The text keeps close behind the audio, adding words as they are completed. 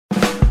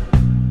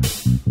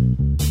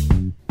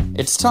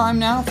It's time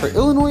now for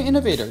Illinois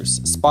Innovators,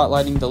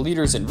 spotlighting the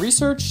leaders in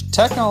research,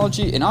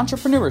 technology, and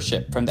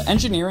entrepreneurship from the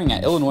Engineering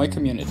at Illinois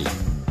community.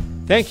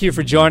 Thank you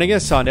for joining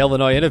us on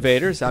Illinois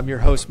Innovators. I'm your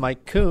host,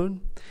 Mike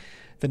Kuhn.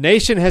 The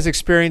nation has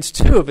experienced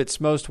two of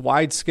its most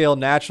wide-scale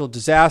natural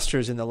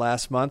disasters in the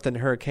last month in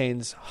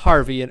Hurricanes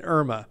Harvey and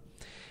Irma.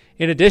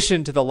 In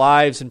addition to the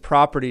lives and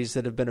properties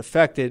that have been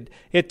affected,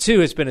 it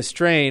too has been a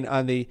strain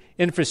on the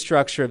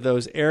infrastructure of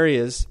those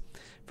areas,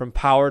 from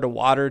power to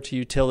water to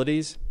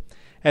utilities.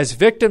 As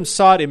victims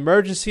sought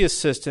emergency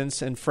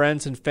assistance and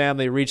friends and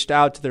family reached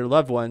out to their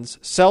loved ones,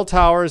 cell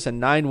towers and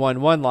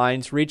 911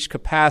 lines reached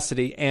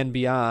capacity and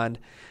beyond,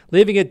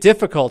 leaving it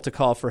difficult to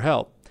call for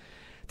help.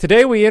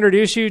 Today we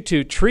introduce you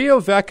to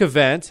TrioVec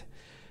Event,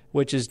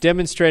 which is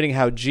demonstrating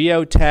how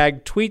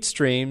geotagged tweet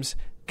streams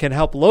can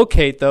help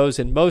locate those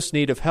in most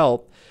need of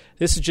help.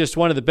 This is just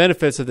one of the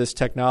benefits of this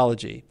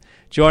technology.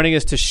 Joining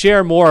us to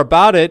share more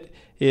about it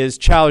is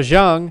Chao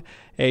Zhang,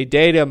 a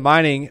data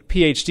mining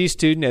PhD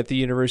student at the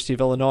University of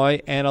Illinois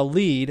and a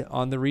lead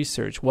on the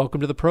research. Welcome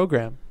to the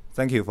program.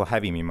 Thank you for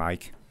having me,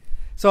 Mike.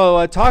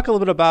 So talk a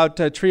little bit about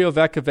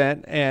TrioVec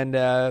Event, and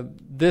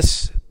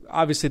this,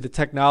 obviously the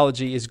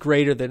technology is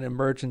greater than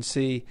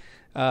emergency.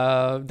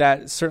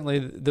 That's certainly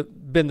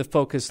been the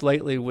focus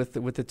lately with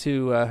the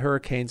two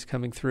hurricanes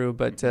coming through.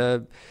 But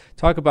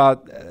talk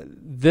about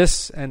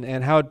this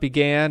and how it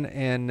began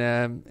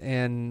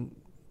and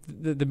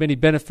the many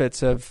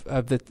benefits of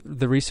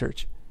the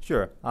research.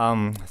 Sure.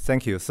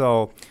 Thank you.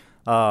 So,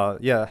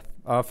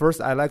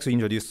 first I'd like to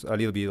introduce a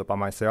little bit about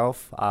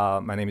myself.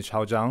 My name is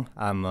Chao Zhang.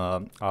 I'm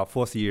a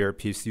fourth-year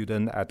PhD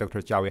student at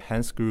Dr. Jiawei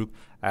Han's group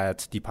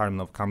at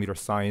Department of Computer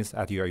Science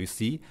at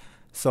UIUC.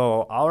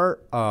 So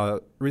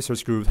our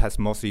research group has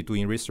mostly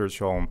doing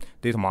research on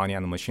data mining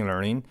and machine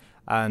learning.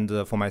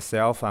 And for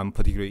myself, I'm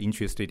particularly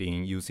interested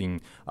in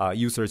using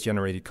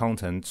user-generated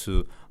content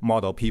to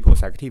model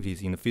people's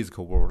activities in the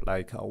physical world,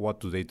 like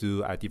what do they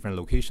do at different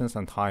locations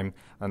and time,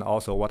 and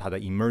also what are the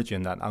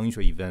emergent and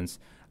unusual events,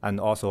 and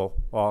also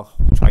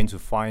trying to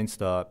find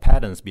the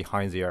patterns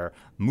behind their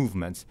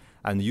movements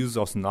and use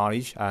those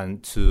knowledge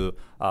and to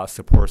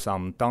support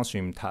some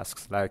downstream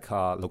tasks like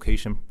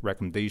location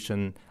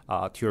recommendation,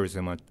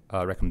 tourism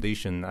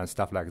recommendation, and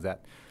stuff like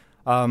that.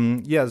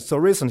 So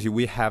recently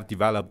we have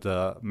developed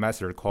a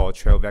method called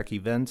TrioVec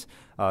Event.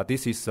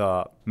 This is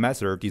a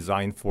method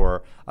designed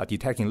for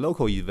detecting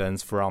local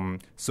events from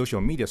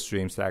social media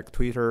streams like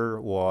Twitter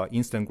or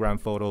Instagram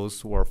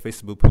photos or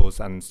Facebook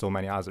posts and so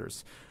many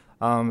others.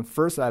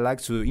 First, I'd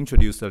like to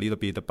introduce a little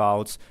bit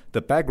about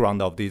the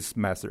background of this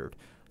method.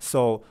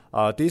 So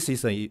this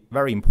is a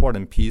very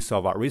important piece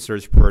of our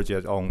research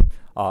project on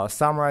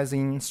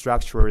summarizing,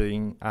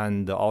 structuring,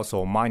 and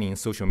also mining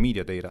social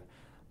media data.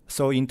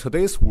 So in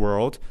today's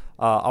world,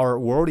 our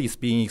world is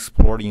being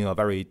explored in a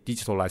very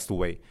digitalized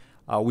way.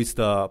 With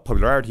the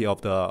popularity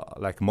of the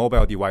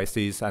mobile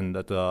devices and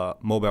the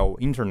mobile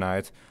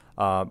internet,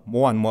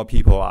 more and more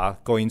people are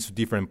going to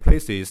different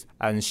places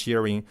and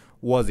sharing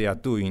what they are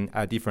doing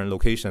at different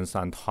locations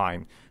and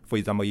time. For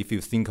example, if you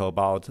think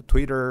about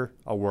Twitter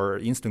or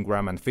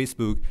Instagram and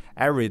Facebook,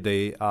 every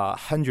day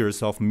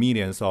hundreds of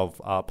millions of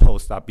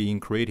posts are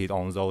being created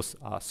on those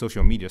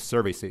social media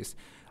services.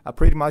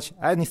 Pretty much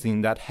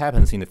anything that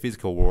happens in the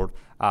physical world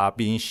are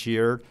being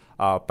shared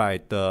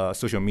by the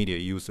social media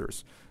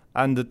users.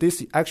 And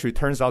this actually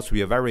turns out to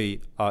be a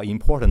very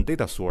important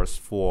data source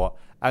for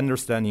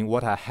understanding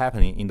what are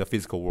happening in the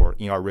physical world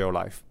in our real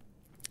life.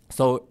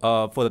 So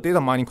for the data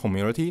mining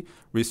community,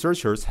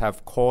 researchers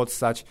have called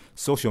such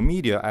social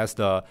media as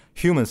the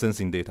human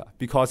sensing data,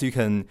 because you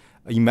can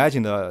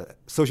imagine the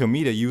social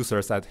media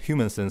users as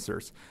human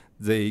sensors.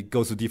 They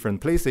go to different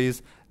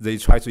places, they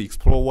try to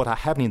explore what are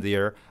happening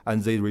there,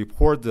 and they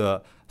report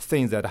the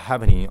things that are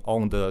happening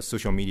on the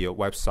social media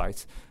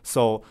websites.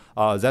 So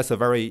that's a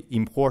very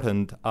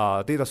important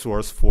data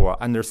source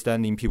for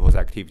understanding people's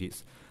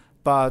activities.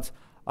 But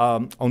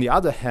on the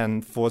other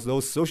hand, for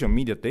those social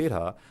media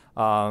data,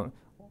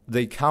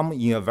 they come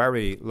in a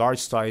very large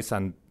size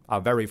and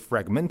are very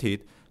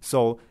fragmented,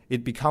 so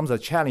it becomes a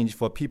challenge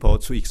for people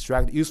to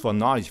extract useful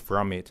knowledge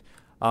from it.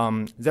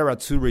 There are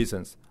two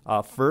reasons.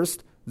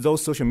 First,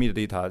 those social media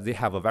data, they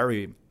have a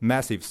very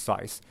massive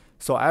size.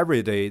 So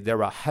every day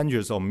there are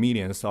hundreds of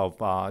millions of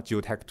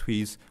geotag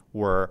tweets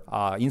or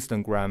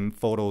Instagram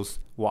photos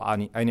or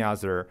any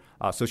other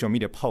social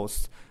media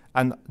posts.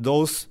 And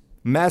those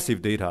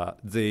massive data,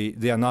 they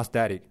are not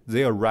static.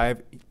 They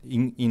arrive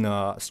in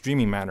a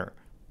streaming manner.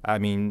 I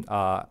mean,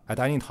 at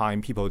any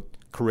time, people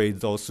create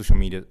those social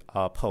media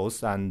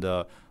posts and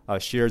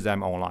share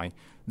them online.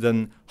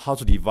 Then how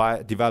to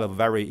develop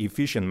very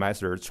efficient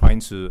methods trying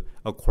to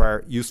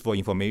acquire useful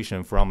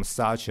information from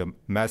such a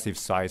massive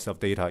size of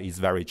data is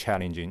very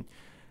challenging.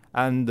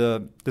 And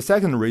the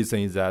second reason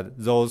is that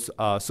those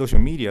social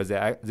media,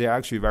 they're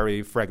actually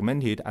very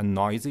fragmented and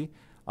noisy.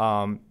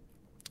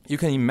 You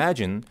can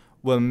imagine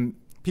when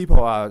people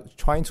are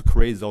trying to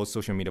create those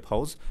social media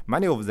posts,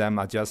 many of them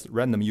are just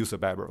random user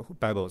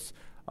babbles.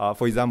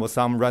 For example,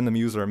 some random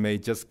user may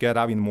just get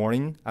up in the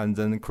morning and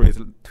then create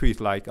a tweet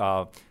like,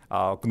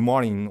 good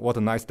morning, what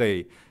a nice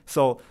day.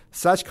 So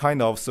such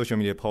kind of social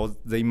media posts,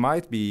 they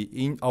might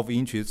be of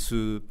interest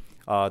to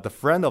the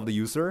friend of the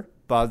user,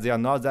 but they are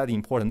not that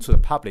important to the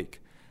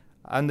public.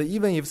 And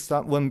even if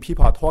when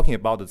people are talking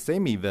about the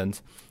same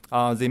event,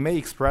 they may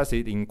express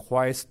it in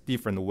quite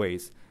different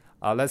ways.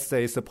 Let's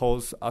say,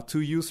 suppose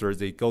two users,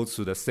 they go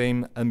to the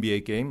same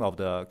NBA game of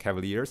the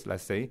Cavaliers,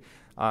 let's say,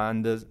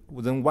 and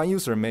then one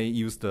user may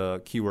use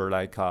the keyword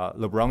like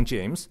LeBron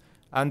James,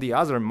 and the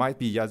other might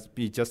be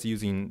just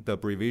using the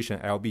abbreviation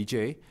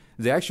LBJ.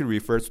 They actually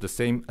refer to the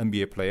same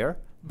NBA player,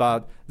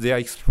 but they are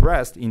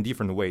expressed in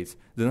different ways.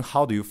 Then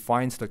how do you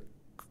find the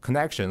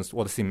connections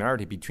or the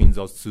similarity between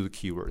those two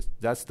keywords?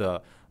 That's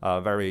the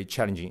very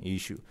challenging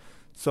issue.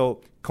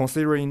 So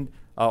considering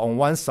on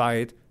one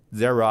side,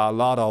 there are a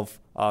lot of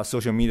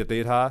social media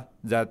data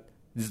that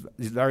is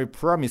very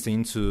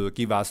promising to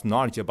give us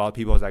knowledge about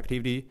people's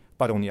activity.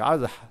 But on the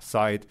other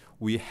side,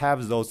 we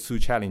have those two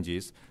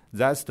challenges.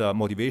 That's the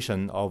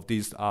motivation of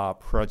this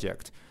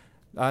project.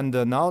 And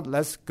now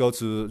let's go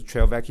to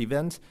Trailvac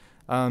event.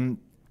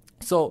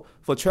 So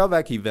for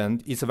Trailvac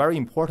event, it's a very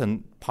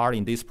important part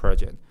in this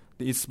project.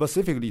 It's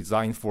specifically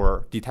designed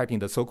for detecting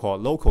the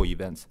so-called local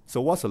events.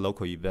 So what's a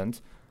local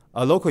event?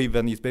 A local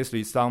event is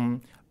basically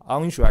some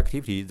unusual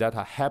activities that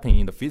are happening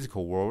in the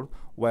physical world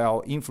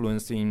while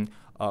influencing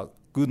a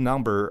good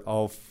number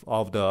of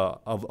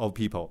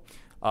people.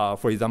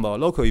 For example, a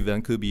local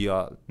event could be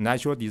a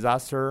natural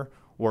disaster,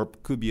 or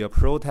could be a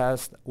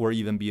protest, or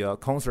even be a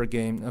concert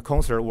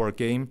or a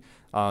game.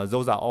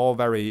 Those are all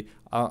very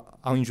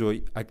unusual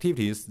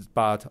activities,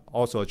 but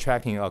also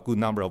attracting a good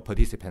number of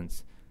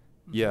participants.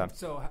 Yeah.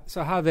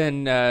 So how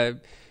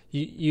then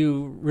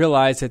you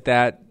realize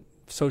that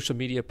social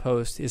media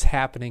post is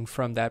happening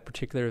from that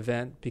particular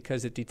event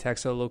because it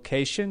detects a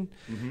location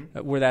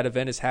where that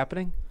event is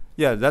happening?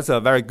 Yeah, that's a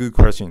very good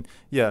question.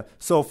 Yeah.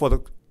 So for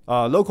the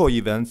local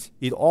events,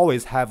 it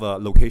always have a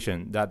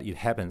location that it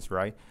happens,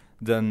 right?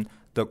 Then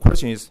the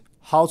question is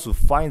how to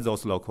find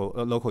those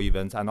local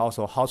events, and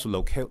also how to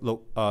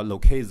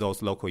locate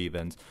those local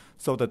events.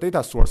 So the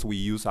data source we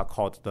use are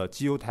called the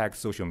geotagged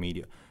social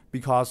media,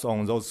 because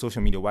on those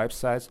social media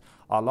websites,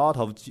 a lot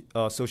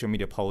of social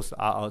media posts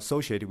are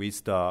associated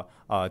with the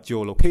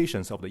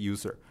geolocations of the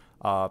user,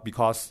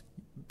 because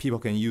people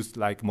can use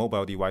like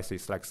mobile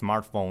devices like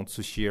smartphones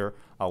to share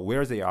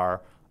where they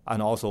are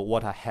and also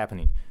what are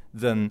happening.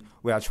 Then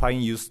we are trying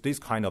to use this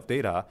kind of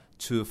data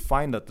to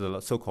find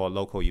the so-called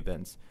local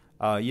events.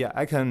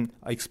 I can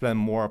explain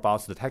more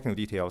about the technical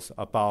details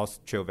about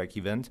Trailvac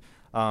event.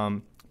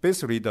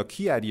 Basically, the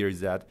key idea is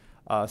that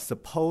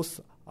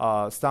suppose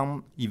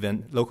some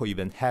local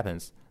event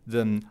happens,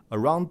 then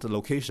around the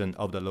location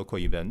of the local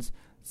events,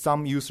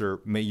 some user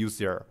may use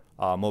their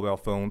mobile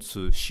phone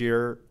to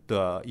share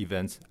the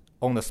events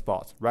on the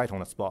spot, right on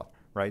the spot.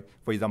 Right?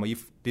 For example,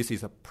 if this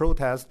is a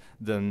protest,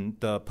 then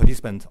the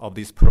participant of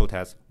this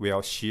protest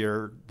will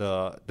share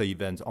the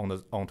event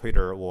on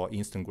Twitter or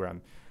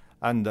Instagram.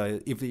 And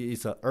if it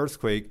is an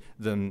earthquake,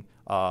 then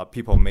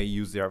people may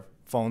use their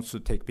phones to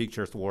take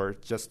pictures or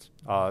just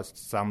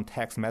some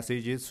text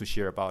messages to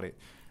share about it.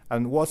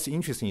 And what's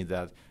interesting is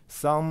that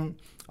some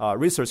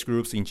research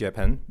groups in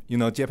Japan,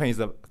 Japan is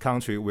a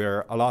country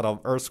where a lot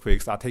of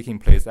earthquakes are taking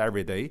place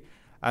every day.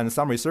 And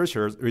some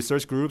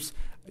research groups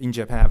in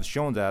Japan have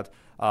shown that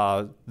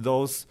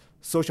those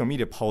social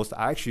media posts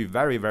are actually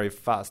very, very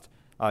fast.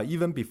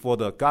 Even before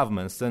the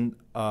government send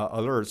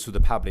alerts to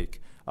the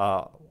public,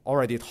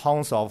 already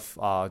tons of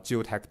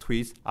geotag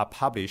tweets are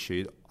published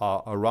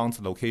around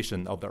the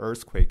location of the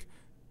earthquake.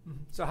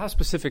 So how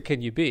specific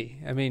can you be?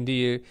 I mean,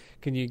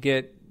 can you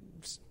get,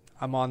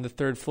 I'm on the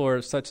third floor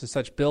of such and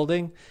such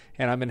building,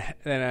 and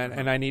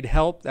and I need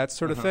help, that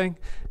sort of thing?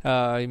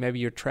 Maybe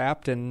you're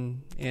trapped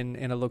in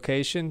a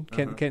location.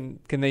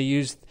 Can they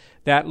use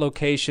that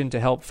location to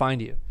help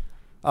find you?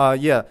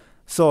 Yeah.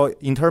 So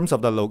in terms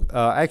of the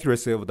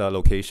accuracy of the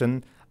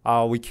location,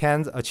 we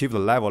can't achieve the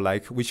level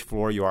like which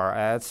floor you are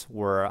at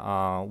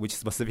or which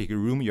specific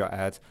room you are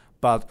at,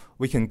 but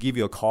we can give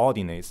you a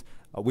coordinates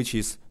which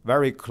is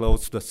very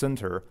close to the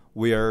center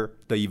where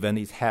the event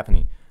is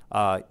happening.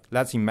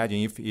 Let's imagine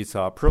if it's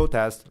a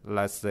protest,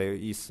 let's say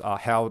it's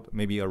held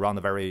maybe around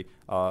a very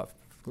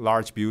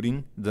large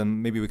building,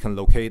 then maybe we can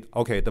locate,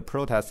 the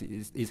protest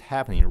is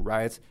happening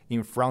right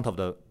in front of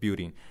the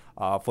building.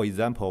 For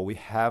example, we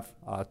have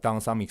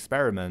done some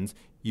experiments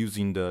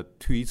using the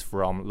tweets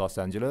from Los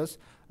Angeles,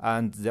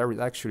 and there is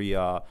actually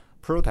a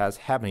protest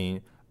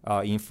happening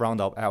in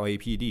front of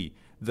LAPD.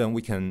 Then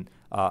we can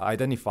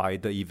identify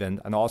the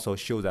event and also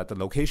show that the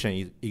location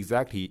is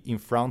exactly in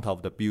front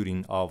of the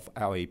building of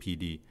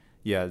LAPD.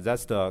 Yeah,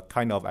 that's the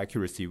kind of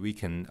accuracy we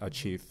can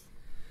achieve.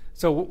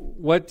 So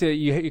what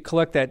you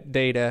collect that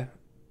data,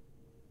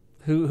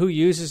 who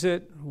uses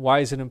it, why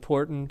is it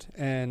important,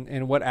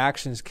 and what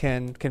actions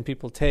can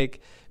people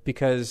take?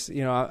 Because,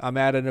 I'm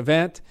at an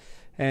event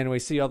and we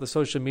see all the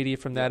social media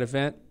from that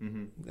event,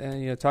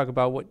 and talk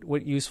about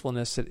what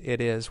usefulness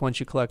it is once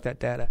you collect that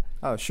data.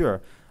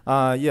 Sure.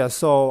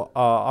 So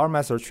our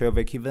master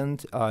Trailvec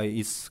event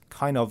is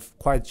kind of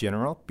quite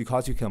general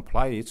because you can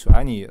apply it to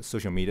any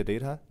social media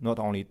data, not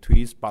only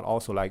tweets, but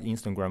also like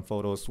Instagram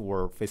photos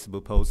or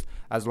Facebook posts.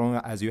 As long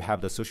as you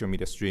have the social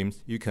media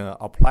streams, you can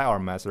apply our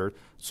method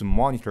to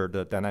monitor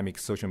the dynamic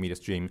social media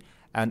stream.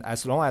 And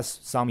as long as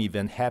some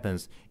event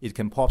happens, it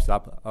can pop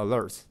up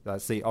alerts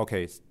that say,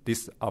 okay,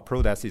 this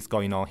protest is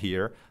going on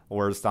here,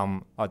 or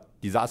some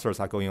disasters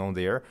are going on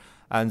there.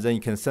 And then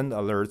you can send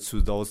alerts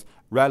to those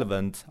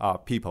relevant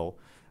people.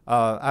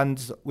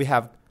 And we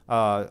have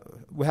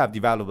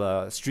developed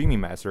a streaming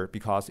method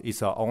because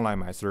it's an online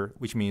method,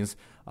 which means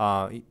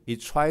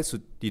it tries to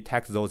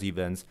detect those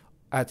events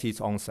at its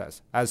onset.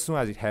 As soon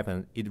as it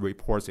happens, it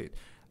reports it.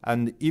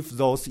 And if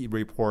those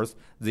reports,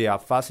 they are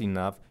fast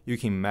enough, you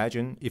can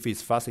imagine if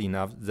it's fast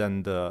enough,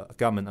 then the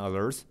government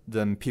alerts,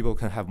 then people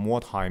can have more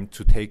time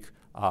to take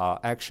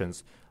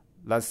actions.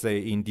 Let's say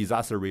in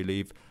disaster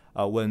relief,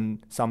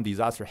 when some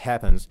disaster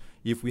happens,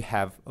 if we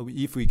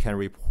can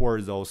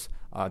report those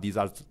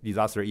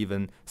disaster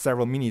even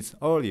several minutes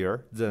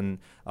earlier, then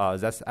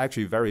that's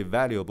actually very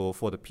valuable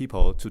for the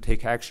people to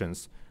take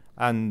actions.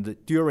 And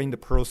during the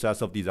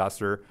process of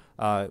disaster,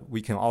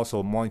 we can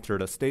also monitor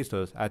the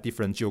status at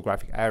different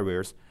geographic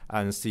areas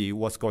and see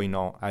what's going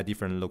on at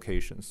different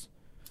locations.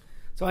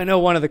 So I know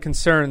one of the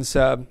concerns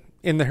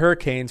in the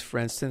hurricanes, for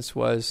instance,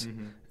 was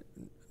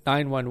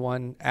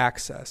 911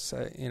 access.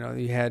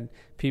 You had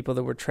people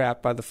that were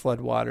trapped by the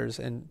floodwaters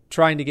and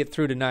trying to get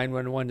through to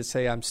 911 to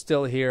say, I'm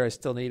still here, I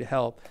still need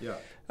help. Yeah.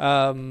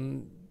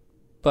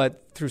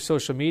 But through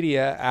social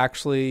media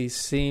actually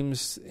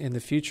seems in the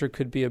future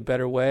could be a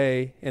better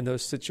way in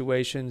those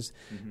situations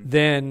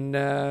than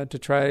to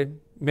try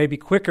maybe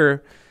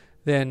quicker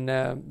than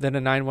a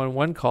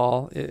 911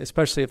 call,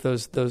 especially if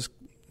those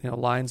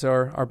lines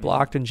are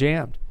blocked and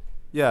jammed.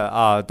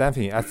 Yeah,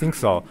 definitely. I think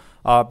so.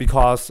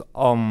 Because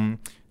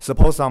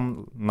suppose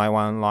some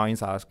 911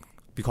 lines are,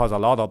 because a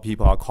lot of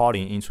people are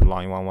calling into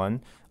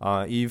 911,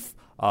 if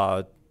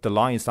the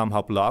line is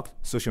somehow blocked,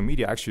 social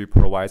media actually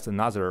provides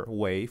another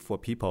way for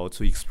people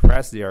to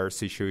express their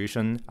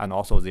situation and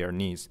also their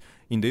needs.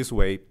 In this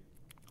way,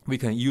 we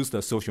can use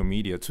the social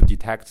media to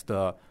detect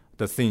the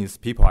things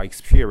people are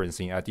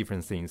experiencing at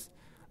different things.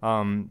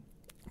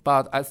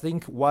 But I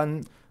think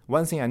one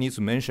thing I need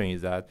to mention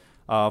is that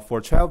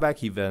for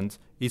Trailvec event,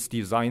 it's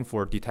designed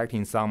for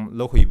detecting some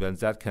local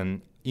events that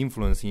can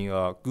influence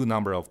a good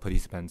number of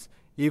participants.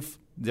 If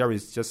there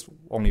is just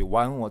only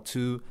one or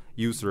two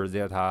users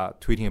that are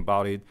tweeting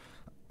about it,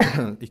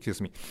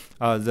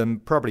 then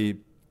probably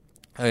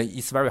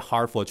it's very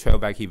hard for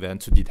Trailvec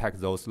event to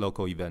detect those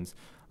local events.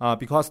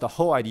 Because the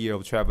whole idea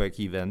of Trailvec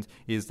event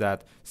is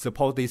that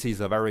suppose this is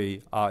a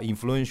very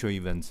influential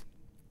event,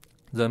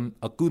 then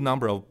a good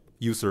number of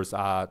users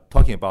are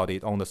talking about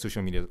it on the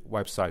social media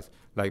websites,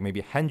 like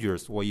maybe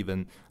hundreds or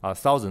even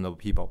thousands of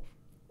people.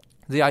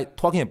 They are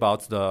talking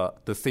about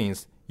the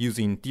things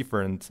using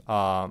different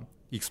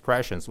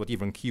expressions or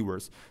different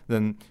keywords.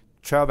 Then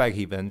Trailvec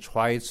event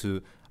try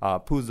to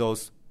put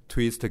those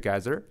tweets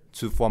together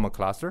to form a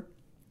cluster.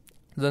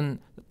 Then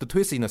the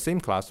tweets in the same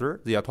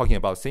cluster, they are talking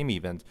about the same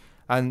event.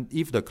 And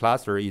if the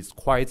cluster is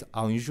quite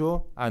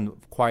unusual and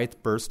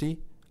quite bursty,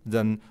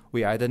 then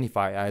we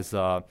identify as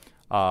a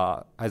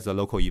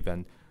local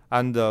event.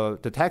 And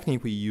the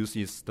technique we use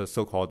is the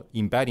so-called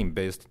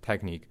embedding-based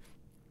technique,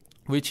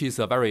 which is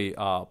a very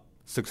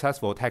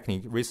successful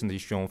technique recently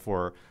shown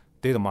for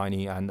data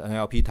mining and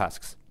NLP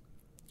tasks.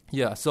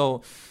 Yeah,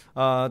 so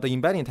the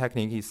embedding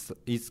technique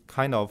is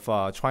kind of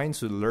trying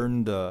to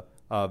learn the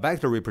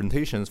vector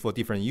representations for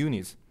different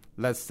units.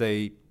 Let's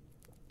say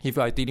if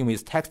you are dealing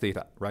with text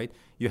data, right,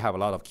 you have a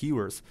lot of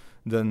keywords,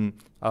 then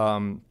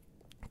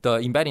the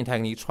embedding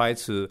technique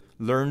tries to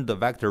learn the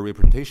vector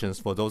representations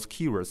for those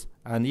keywords.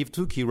 And if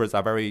two keywords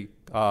are very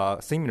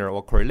similar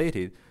or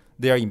correlated,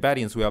 their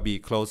embeddings will be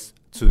close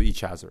to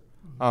each other.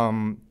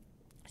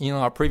 In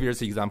our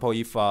previous example,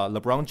 if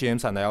LeBron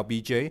James and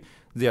LBJ,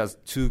 there's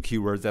two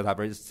keywords that are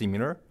very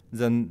similar,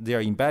 then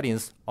their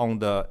embeddings in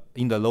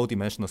the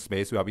low-dimensional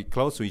space will be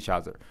close to each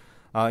other.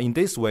 In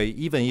this way,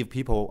 even if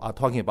people are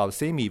talking about the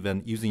same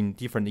event using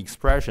different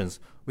expressions,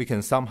 we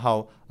can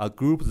somehow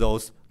group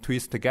those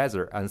tweets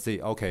together and say,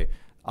 okay,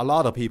 a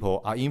lot of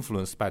people are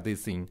influenced by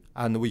this thing,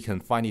 and we can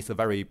find it's a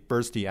very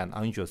bursty and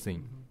unusual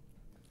thing.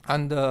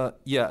 And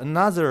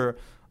another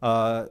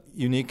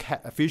unique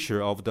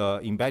feature of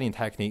the embedding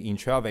technique in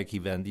Trailvec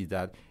event is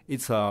that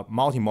it's a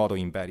multi-model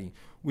embedding,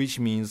 which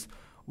means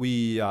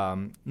we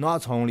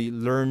not only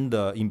learn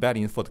the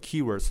embedding for the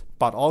keywords,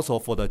 but also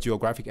for the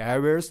geographic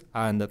areas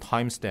and the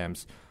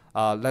timestamps.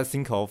 Let's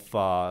think of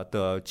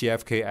the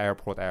JFK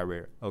airport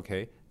area.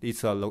 Okay,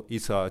 it's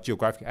a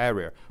geographic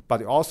area,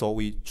 but also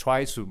we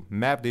try to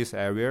map this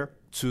area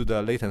to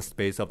the latent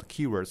space of the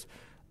keywords.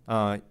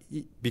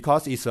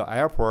 Because it's an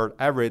airport,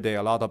 every day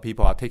a lot of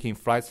people are taking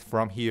flights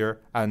from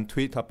here and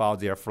tweet about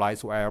their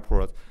flights to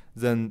airport.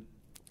 Then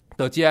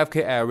the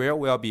JFK area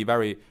will be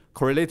very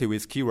correlated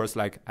with keywords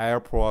like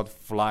airport,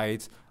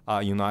 flight,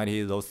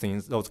 United, those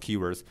things, those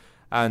keywords.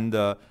 And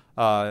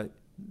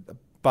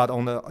But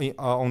on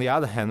the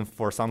other hand,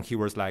 for some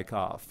keywords like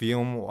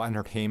film or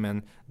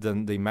entertainment,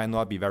 then they might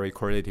not be very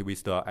correlated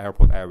with the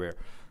airport area.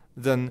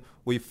 Then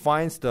we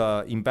find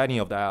the embedding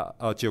of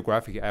the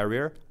geographic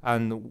area.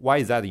 And why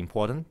is that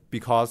important?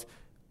 Because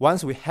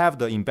once we have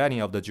the embedding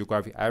of the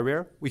geographic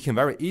area, we can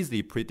very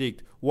easily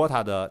predict what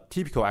are the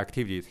typical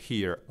activities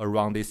here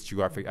around this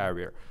geographic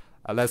area.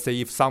 Let's say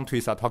if some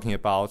tweets are talking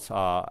about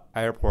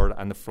airport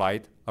and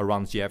flight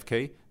around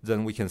JFK,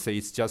 then we can say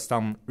it's just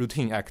some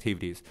routine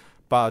activities.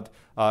 But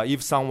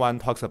if someone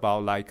talks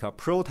about like a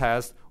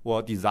protest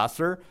or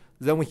disaster,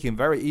 then we can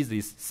very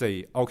easily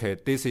say, okay,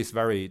 this is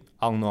very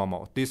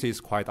unnormal. This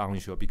is quite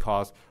unusual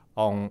because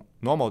on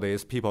normal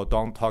days, people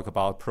don't talk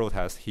about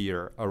protests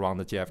here around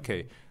the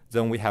JFK.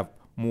 Then we have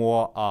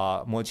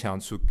more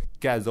chance to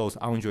get those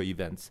unusual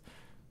events.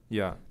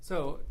 Yeah.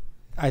 So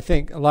I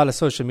think a lot of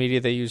social media,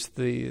 they use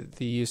the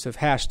use of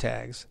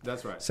hashtags.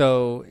 That's right.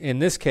 So in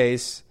this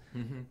case,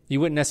 you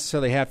wouldn't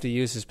necessarily have to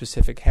use a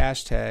specific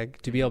hashtag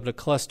to be able to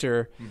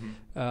cluster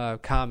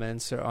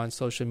comments on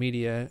social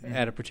media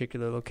at a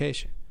particular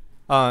location.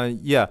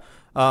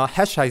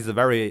 Hashtag is a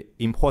very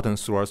important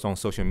source on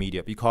social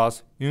media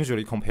because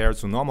usually compared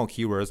to normal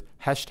keywords,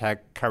 hashtag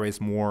carries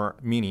more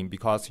meaning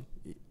because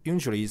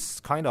usually it's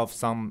kind of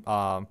some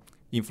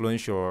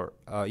influential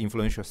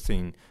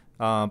thing.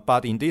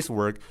 But in this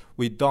work,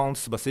 we don't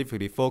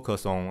specifically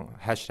focus on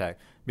hashtag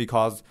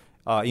because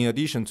in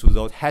addition to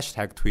those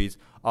hashtag tweets,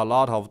 a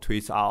lot of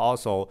tweets are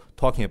also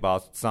talking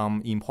about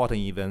some important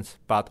events,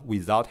 but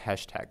without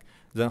hashtag.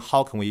 Then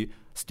how can we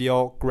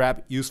still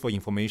grab useful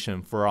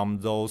information from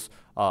those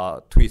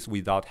tweets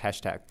without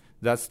hashtag?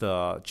 That's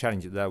the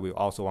challenge that we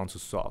also want to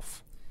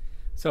solve.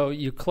 So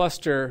you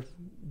cluster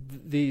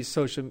these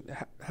social.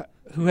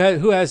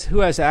 Who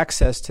has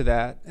access to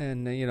that?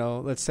 And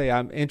let's say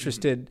I'm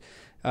interested.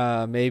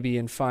 Maybe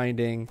in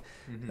finding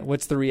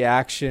what's the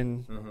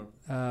reaction,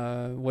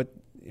 what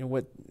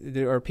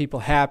are people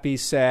happy,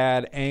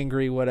 sad,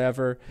 angry,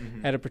 whatever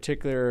at a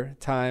particular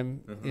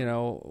time.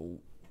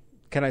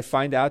 Can I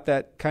find out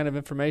that kind of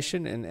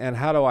information, and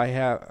how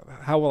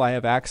will I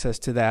have access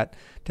to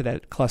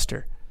that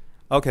cluster?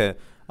 Okay,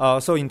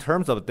 so in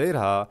terms of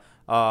data,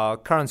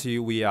 currently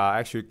we are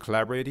actually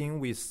collaborating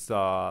with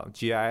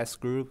GIS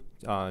group,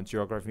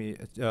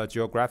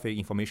 Geographic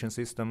Information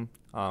System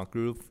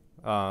group.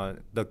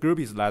 The group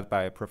is led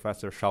by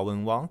Professor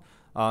Shaowen Wang.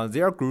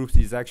 Their group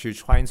is actually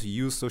trying to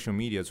use social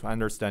media to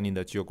understanding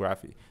the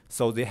geography.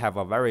 So they have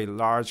a very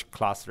large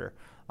cluster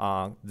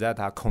that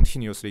are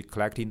continuously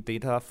collecting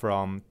data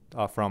from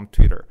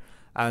Twitter.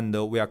 And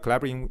we are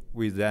collaborating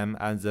with them,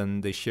 and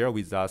then they share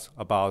with us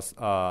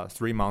about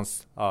 3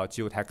 months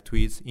geotech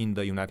tweets in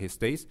the United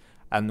States.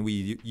 And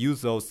we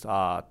use those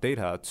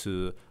data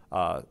to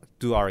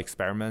do our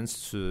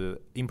experiments, to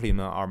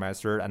implement our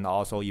method, and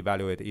also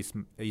evaluate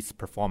its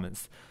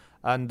performance.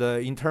 And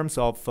in terms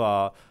of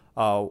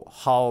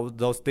how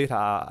those data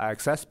are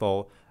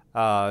accessible,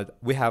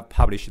 we have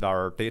published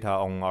our data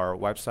on our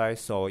website.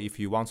 So if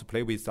you want to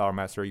play with our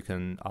method, you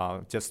can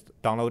just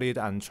download it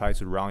and try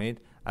to run it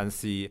and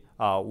see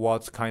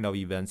what kind of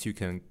events you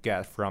can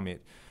get from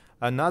it.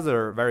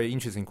 Another very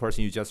interesting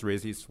question you just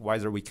raised is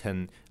whether we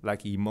can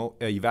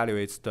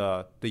evaluate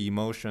the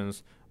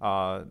emotions,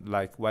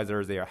 like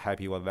whether they are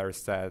happy or very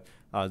sad,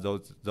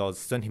 those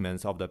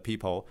sentiments of the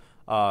people.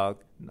 The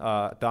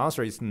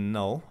answer is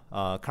no.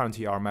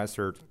 Currently, our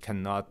method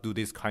cannot do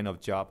this kind of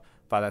job.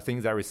 But I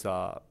think there is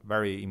a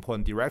very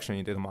important direction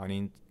in data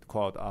mining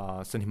called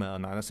sentiment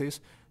analysis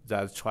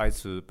that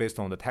tries to, based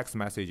on the text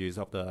messages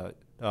of the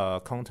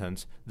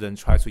content, then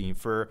try to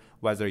infer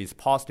whether it's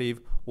positive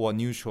or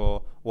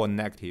neutral or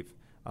negative.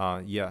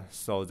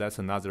 So that's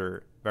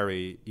another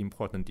very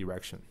important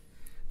direction.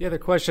 The other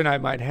question I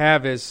might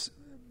have is,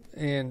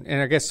 and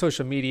I guess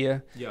social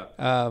media,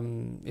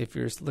 if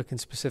you're looking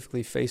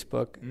specifically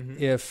Facebook,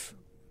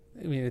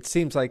 it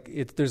seems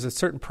like there's a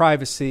certain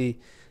privacy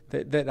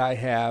that I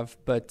have,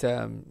 but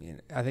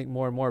I think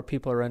more and more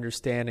people are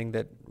understanding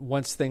that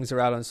once things are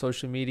out on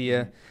social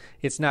media,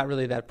 it's not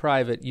really that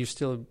private. You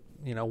still,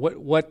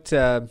 what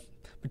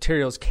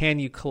materials can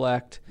you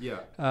collect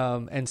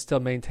and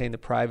still maintain the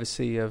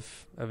privacy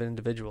of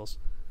individuals?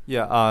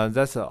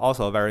 That's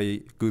also a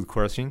very good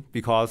question,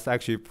 because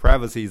actually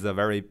privacy is a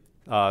very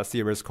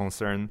serious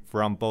concern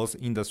from both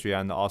industry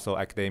and also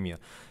academia.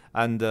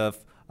 And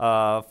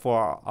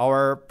for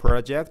our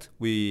project,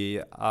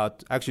 we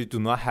actually do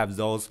not have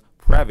those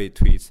private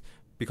tweets,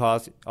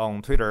 because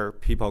on Twitter,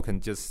 people can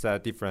just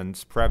set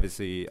different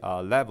privacy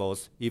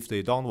levels. If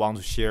they don't want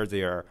to share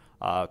their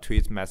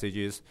tweet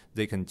messages,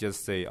 they can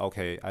just say,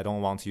 okay, I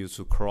don't want you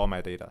to crawl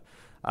my data.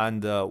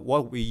 And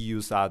what we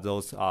use are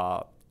those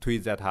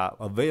tweets that are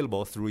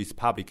available through its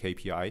public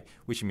API,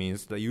 which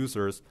means the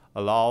users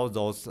allow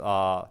those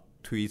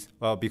tweets,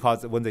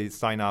 because when they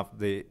sign up,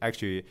 they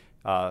actually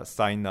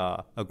sign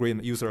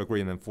user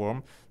agreement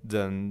form.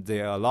 Then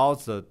they allow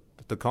the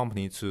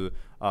company to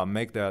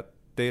make the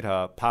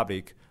data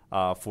public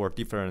for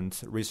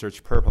different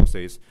research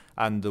purposes,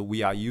 and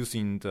we are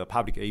using the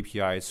public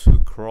API to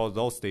crawl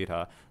those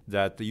data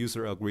that the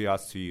user agree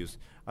us to use,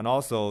 and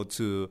also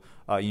to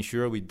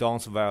ensure we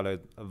don't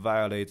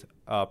violate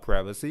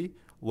privacy.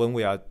 When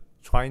we are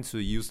trying to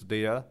use the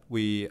data,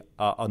 we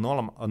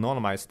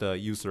anonymize the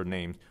user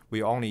name.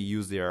 We only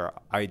use their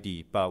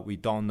ID, but we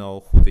don't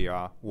know who they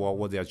are or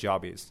what their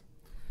job is.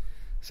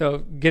 So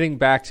getting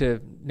back to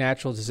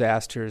natural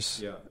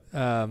disasters,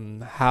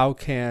 how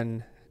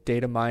can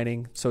data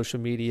mining, social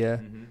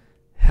media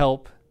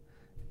help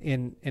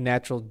in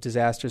natural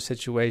disaster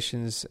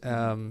situations?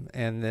 And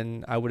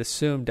then I would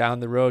assume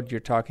down the road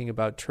you're talking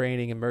about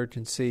training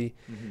emergency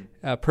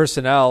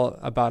personnel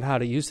about how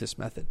to use this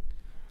method.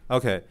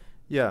 Okay.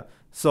 Yeah.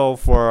 So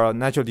for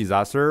natural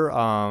disaster,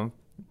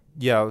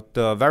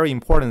 the very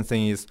important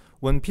thing is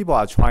when people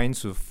are trying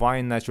to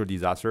find natural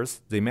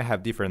disasters, they may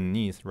have different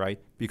needs, right?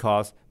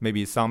 Because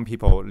maybe some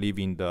people live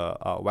in the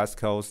West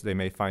Coast, they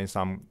may find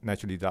some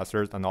natural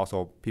disasters, and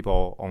also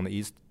people on the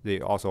East,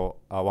 they also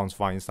want to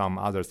find some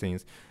other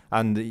things.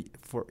 And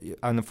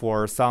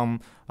for some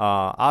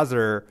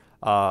other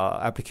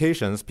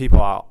applications,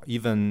 people are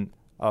even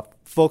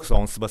focused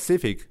on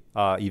specific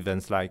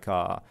events like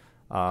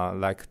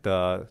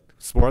the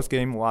sports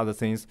game or other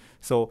things.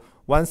 So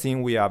one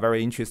thing we are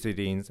very interested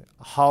in is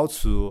how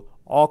to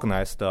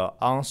organize the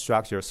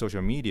unstructured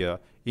social media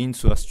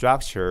into a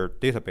structured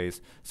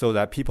database so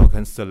that people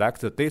can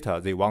select the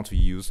data they want to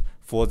use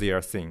for their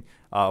thing.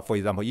 For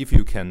example, if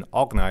you can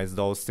organize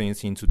those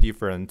things into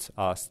different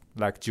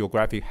like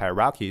geographic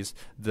hierarchies,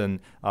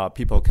 then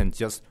people can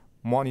just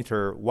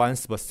monitor one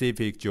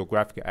specific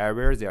geographic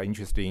area they are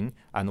interested in,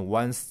 and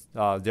once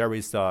there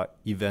is an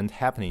event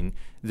happening,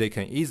 they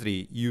can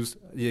easily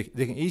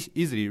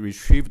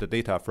retrieve the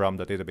data from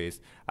the database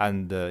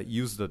and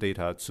use the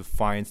data to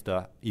find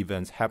the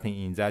events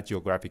happening in that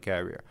geographic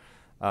area.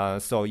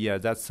 So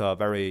that's a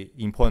very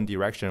important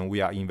direction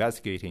we are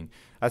investigating.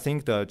 I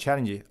think the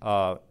challenge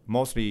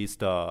mostly is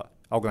the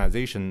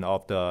organization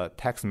of the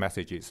text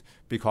messages,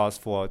 because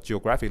for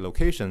geographic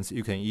locations,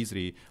 you can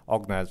easily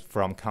organize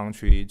from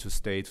country to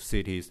state to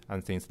cities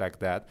and things like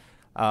that.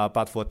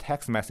 But for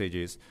text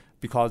messages,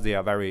 because they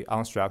are very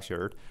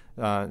unstructured,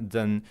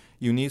 then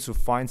you need to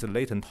find the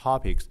latent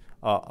topics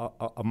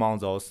among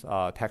those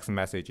text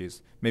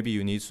messages. Maybe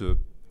you need to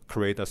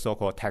create a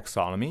so-called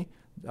taxonomy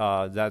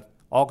that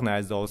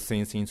organize those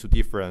things into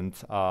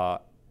different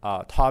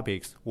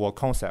topics or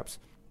concepts.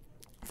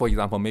 For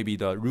example, maybe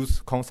the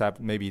root concept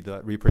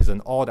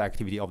represent all the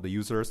activity of the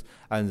users,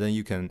 and then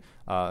you can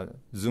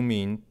zoom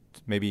in,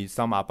 maybe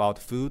some about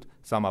food,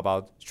 some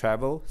about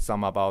travel,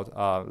 some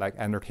about like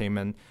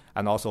entertainment,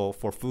 and also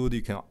for food,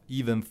 you can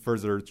even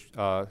further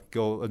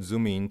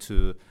zoom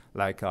into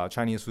like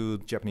Chinese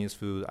food, Japanese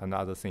food, and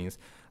other things.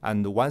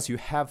 And once you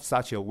have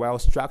such a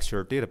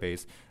well-structured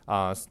database,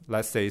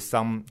 let's say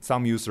some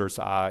users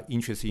are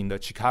interested in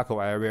the Chicago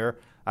area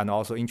and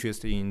also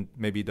interested in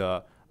maybe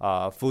the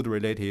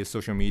food-related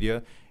social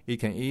media, it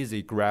can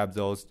easily grab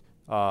those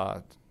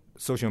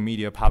social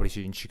media published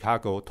in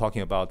Chicago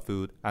talking about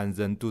food and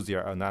then do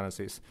their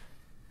analysis.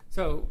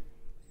 So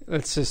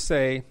let's just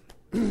say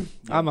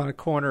I'm on a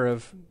corner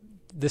of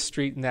this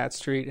street and that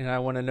street, and I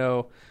want to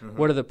know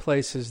what are the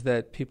places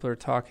that people are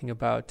talking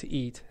about to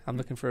eat. I'm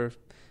looking for,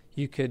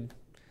 you could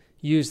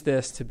use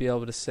this to be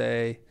able to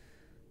say,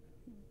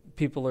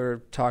 a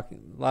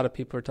lot of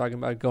people are talking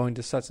about going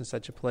to such and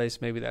such a place.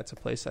 Maybe that's a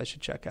place I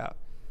should check out.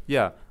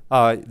 Yeah,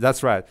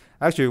 that's right.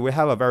 Actually, we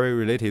have a very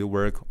related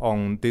work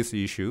on this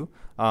issue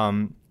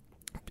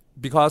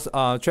because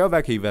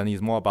Trailback event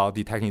is more about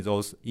detecting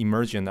those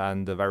emergent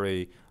and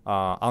very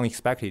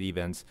unexpected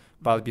events.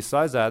 But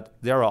besides that,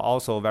 there are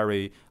also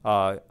very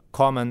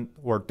common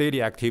or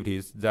daily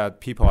activities that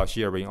people are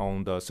sharing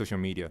on the social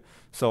media.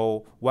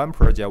 So one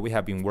project we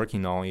have been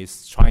working on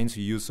is trying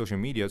to use social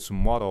media to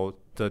model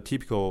the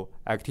typical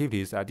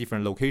activities at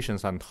different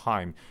locations and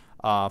time.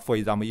 For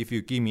example, if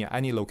you give me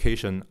any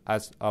location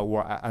at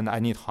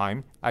any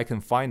time, I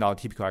can find out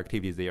typical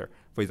activities there.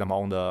 For example,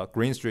 on the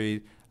Green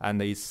Street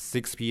and it's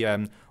 6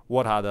 p.m.,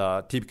 what are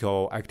the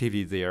typical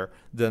activities there?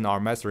 Then our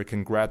method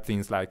can grab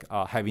things like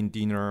having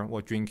dinner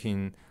or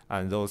drinking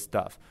and those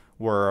stuff.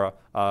 Where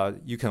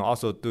you can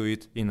also do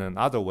it in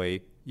another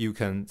way. You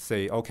can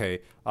say, okay,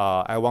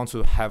 I want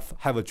to have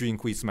a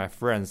drink with my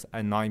friends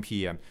at 9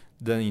 p.m.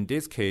 Then in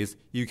this case,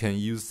 you can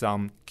use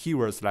some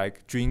keywords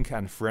like drink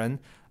and friend,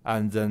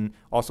 and then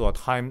also a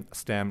time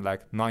stamp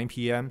like 9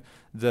 p.m.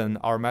 Then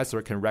our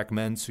method can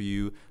recommend to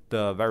you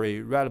the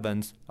very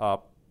relevant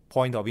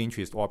point of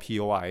interest or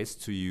POIs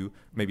to you,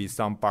 maybe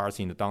some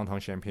bars in the downtown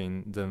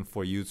Champaign, then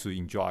for you to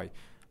enjoy.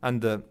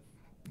 And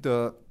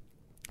the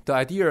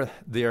idea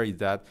there is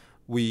that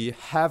we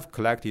have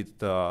collected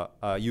the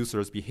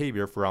users'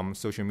 behavior from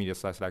social media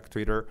sites like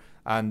Twitter,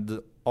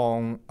 and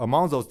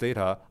among those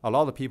data, a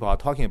lot of people are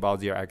talking about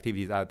their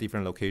activities at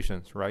different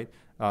locations, right?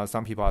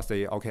 Some people are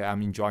saying, okay,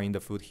 I'm enjoying the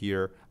food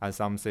here, and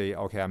some say,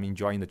 okay, I'm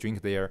enjoying the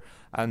drink there.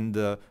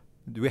 And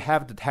we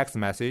have the text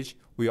message.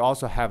 We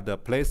also have the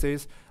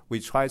places. we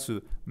try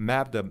to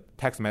map the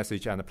text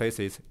message and the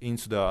places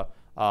into the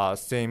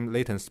same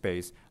latent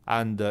space.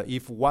 And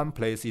if one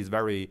place is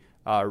very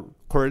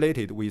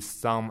correlated with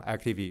some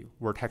activity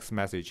or text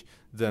message,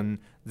 then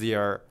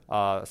their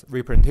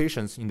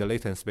representations in the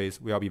latent space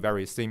will be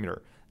very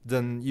similar.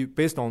 Then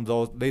based on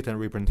those latent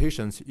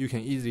representations, you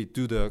can easily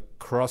do the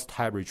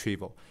cross-type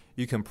retrieval.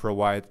 You can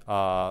provide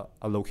a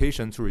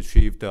location to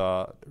retrieve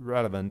the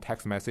relevant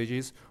text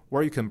messages,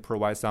 or you can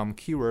provide some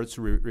keywords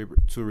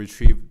to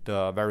retrieve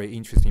the very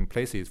interesting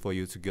places for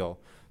you to go.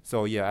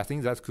 So yeah, I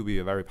think that could be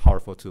a very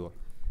powerful tool.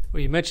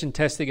 Well, you mentioned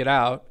testing it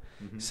out.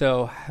 Mm-hmm.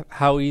 So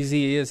how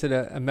easy is it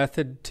a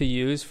method to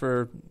use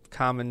for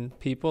common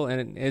people?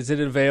 And is it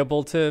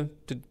available to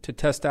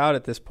test out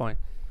at this point?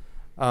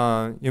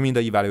 You mean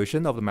the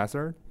evaluation of the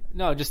method?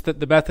 No, just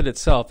the method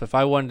itself. If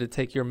I wanted to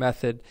take your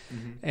method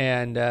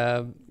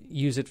and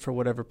use it for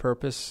whatever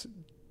purpose,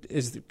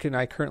 can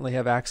I currently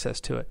have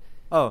access to it?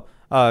 Oh,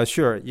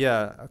 sure.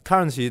 Yeah.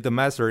 Currently, the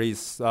method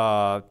is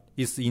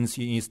in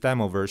its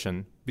demo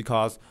version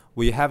because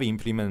we have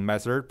implemented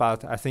method,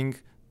 but I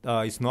think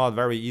it's not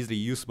very easily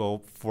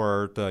usable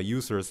for the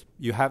users.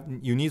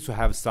 You need to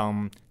have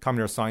some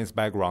computer science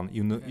background.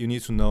 You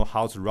need to know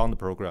how to run the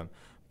program.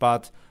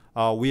 But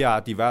we are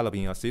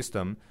developing a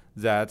system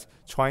that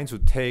trying to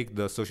take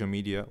the social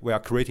media. We are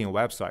creating a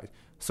website.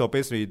 So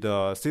basically,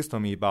 the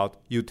system is about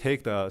you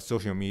take the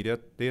social media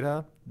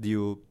data,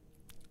 you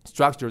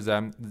structure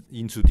them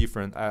into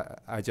different, as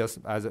I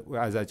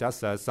just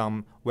said,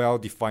 some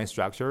well-defined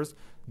structures.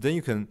 Then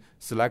you can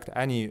select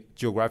any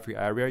geographic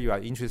area you are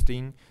interested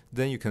in.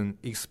 Then you can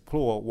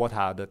explore what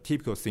are the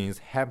typical things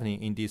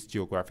happening in this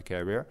geographic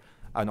area.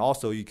 And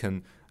also you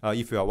can,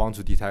 if you want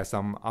to detect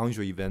some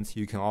unusual events,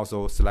 you can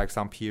also select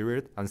some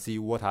period and see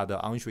what are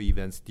the unusual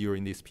events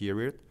during this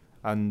period.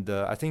 And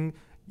I think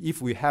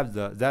if we have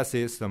that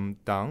system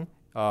done,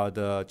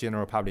 the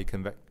general public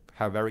can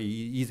have very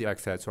easy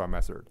access to our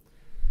method.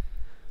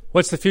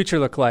 What's the future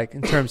look like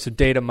in terms of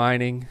data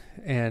mining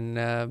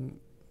and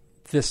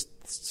this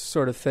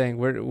sort of thing?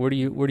 Where do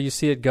you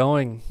see it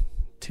going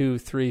 2,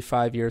 3,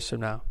 5 years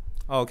from now?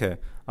 Okay.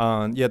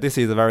 Yeah, this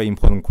is a very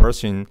important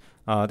question.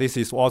 This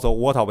is also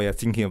what we are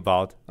thinking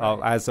about.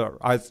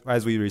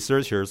 As we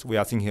researchers, we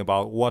are thinking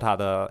about what are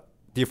the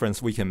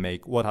difference we can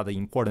make, what are the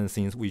important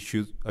things we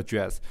should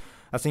address.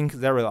 I think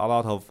there are a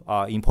lot of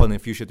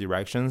important future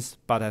directions,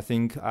 but I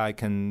think I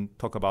can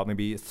talk about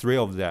maybe 3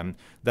 of them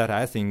that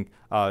I think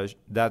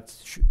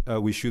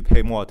we should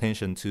pay more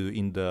attention to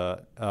in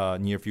the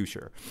near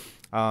future.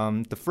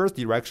 The first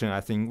direction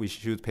I think we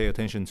should pay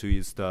attention to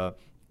is the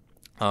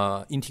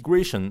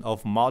integration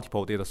of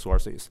multiple data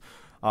sources.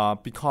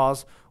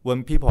 Because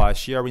when people are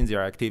sharing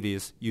their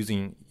activities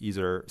using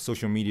either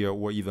social media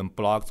or even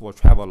blogs or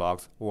travel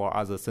logs or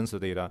other sensor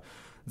data,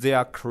 they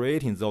are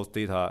creating those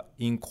data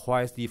in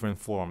quite different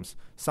forms.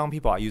 Some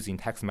people are using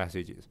text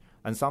messages,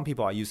 and some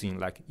people are using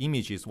like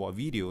images or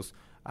videos,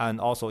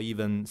 and also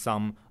even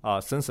some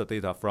sensor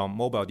data from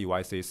mobile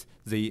devices.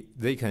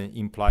 They can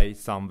imply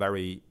some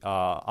very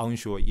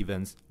unusual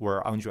events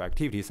or unusual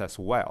activities as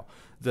well.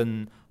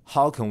 Then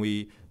how can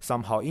we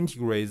somehow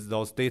integrate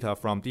those data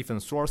from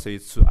different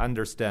sources to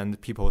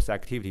understand people's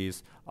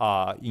activities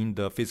in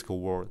the physical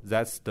world?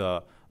 That's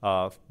the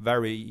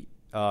very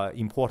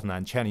important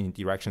and challenging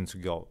direction to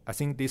go. I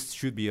think this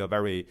should be a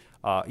very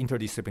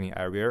interdisciplinary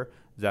area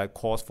that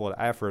calls for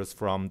the efforts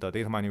from the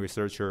data mining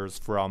researchers,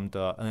 from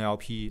the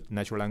NLP,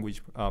 natural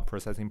language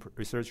processing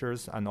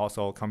researchers, and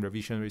also computer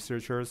vision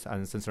researchers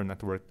and sensor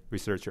network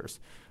researchers.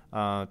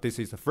 This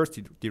is the first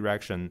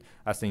direction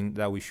I think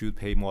that we should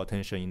pay more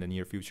attention in the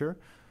near future.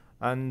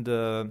 And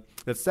the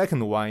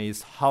second one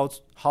is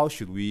how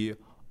should we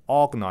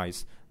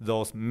organize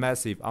those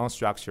massive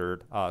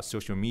unstructured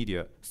social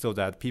media so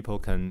that people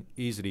can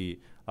easily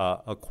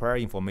acquire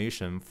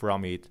information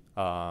from it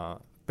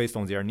based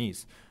on their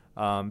needs.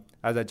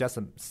 As I just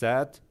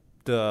said,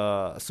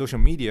 the social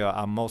media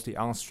are mostly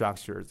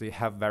unstructured. They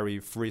have very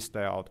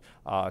freestyled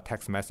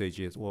text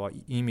messages or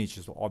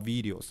images or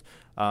videos.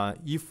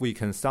 If we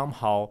can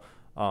somehow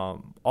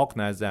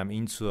organize them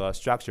into a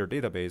structured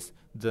database,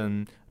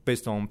 then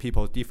based on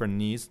people's different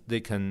needs,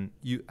 they can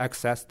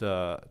access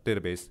the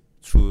database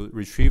to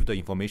retrieve the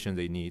information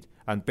they need.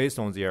 And based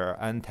on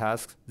their end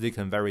tasks, they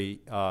can very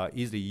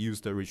easily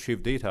use the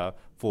retrieved data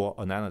for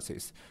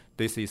analysis.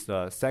 This is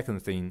the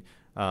second thing.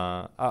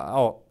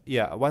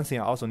 One thing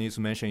I also need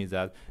to mention is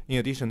that in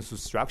addition to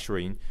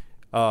structuring,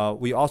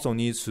 we also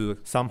need to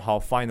somehow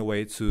find a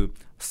way to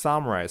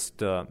summarize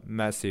the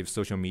massive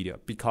social media,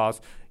 because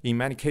in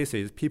many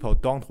cases, people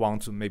don't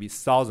want to maybe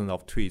thousands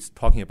of tweets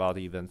talking about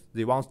the events.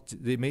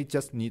 They may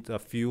just need a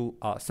few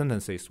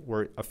sentences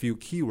or a few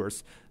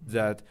keywords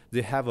that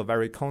they have a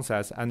very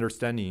concise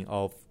understanding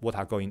of what's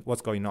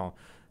going on.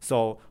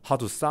 So how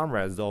to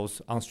summarize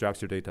those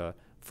unstructured data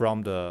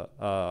from the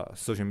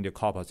social media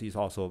corpus is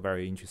also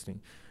very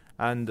interesting.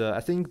 And I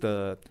think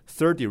the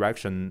third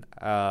direction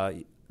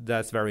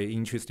that's very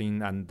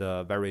interesting and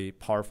very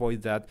powerful is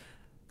that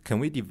can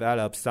we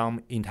develop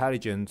some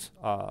intelligent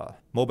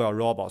mobile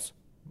robots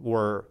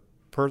or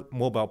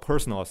mobile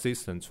personal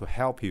assistant to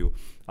help you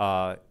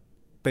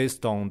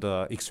based on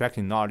the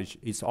extracting knowledge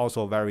is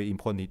also a very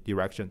important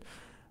direction.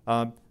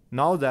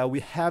 Now that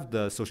we have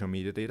the social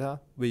media data,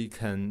 we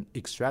can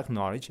extract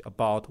knowledge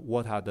about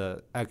what are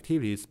the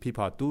activities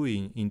people are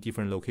doing in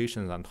different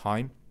locations and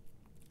time,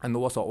 and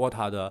also what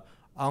are the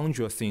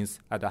unusual things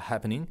that are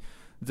happening.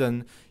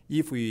 Then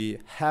if we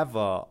have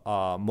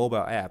a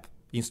mobile app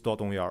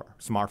installed on your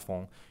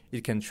smartphone,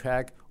 it can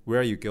track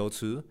where you go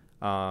to,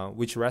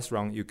 which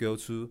restaurant you go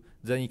to.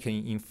 Then you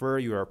can infer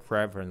your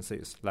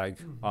preferences, like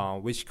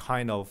which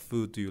kind of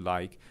food do you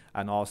like,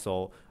 and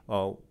also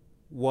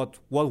what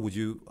would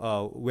you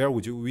where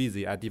would you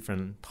visit at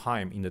different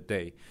time in the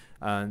day.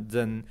 And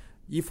then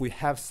if we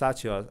have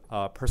such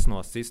a personal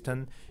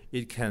assistant,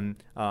 it can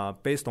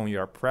based on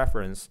your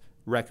preference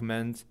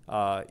recommend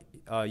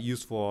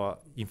useful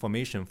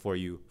information for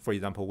you. For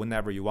example,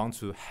 whenever you want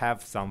to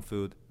have some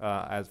food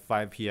at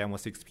 5 p.m. or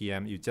 6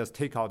 p.m., you just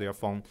take out your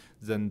phone,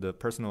 then the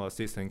personal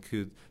assistant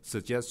could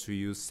suggest to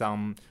you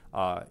some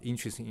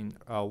interesting,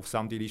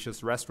 some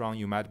delicious restaurant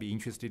you might be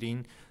interested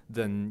in.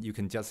 Then you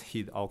can just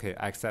hit, okay,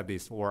 I accept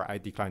this or I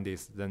decline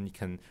this. Then you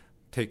can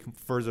take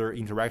further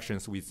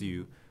interactions with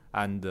you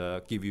and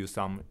give you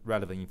some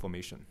relevant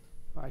information.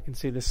 I can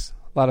see this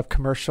a lot of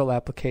commercial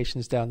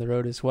applications down the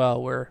road as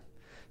well, where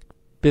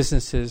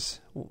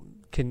businesses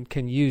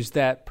can use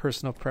that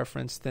personal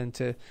preference then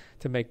to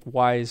make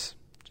wise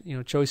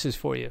choices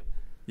for you.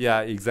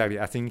 Yeah, exactly.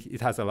 I think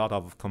it has a lot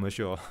of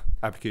commercial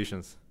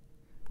applications.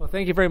 Well,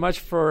 thank you very much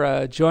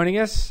for joining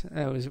us.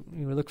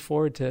 We look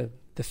forward to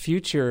the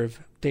future of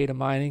data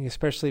mining,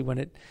 especially when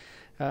it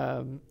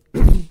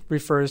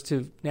refers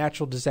to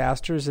natural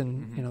disasters,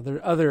 and there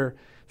are other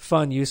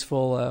fun,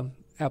 useful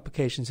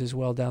applications as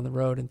well down the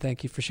road. And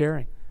thank you for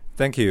sharing.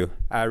 Thank you.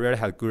 I really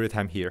had a great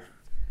time here.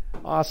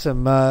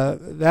 Awesome.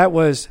 That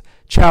was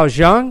Chao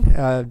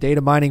Zhang,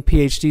 data mining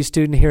PhD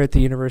student here at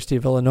the University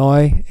of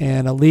Illinois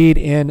and a lead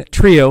in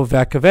TRIO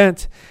VEC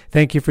event.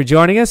 Thank you for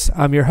joining us.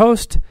 I'm your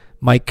host,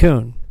 Mike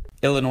Kuhn.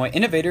 Illinois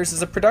Innovators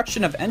is a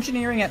production of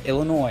Engineering at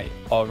Illinois.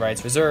 All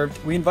rights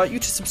reserved. We invite you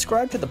to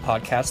subscribe to the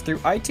podcast through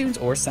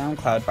iTunes or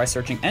SoundCloud by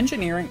searching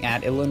Engineering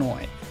at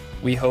Illinois.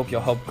 We hope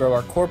you'll help grow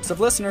our corpus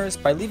of listeners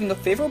by leaving a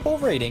favorable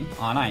rating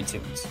on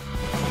iTunes.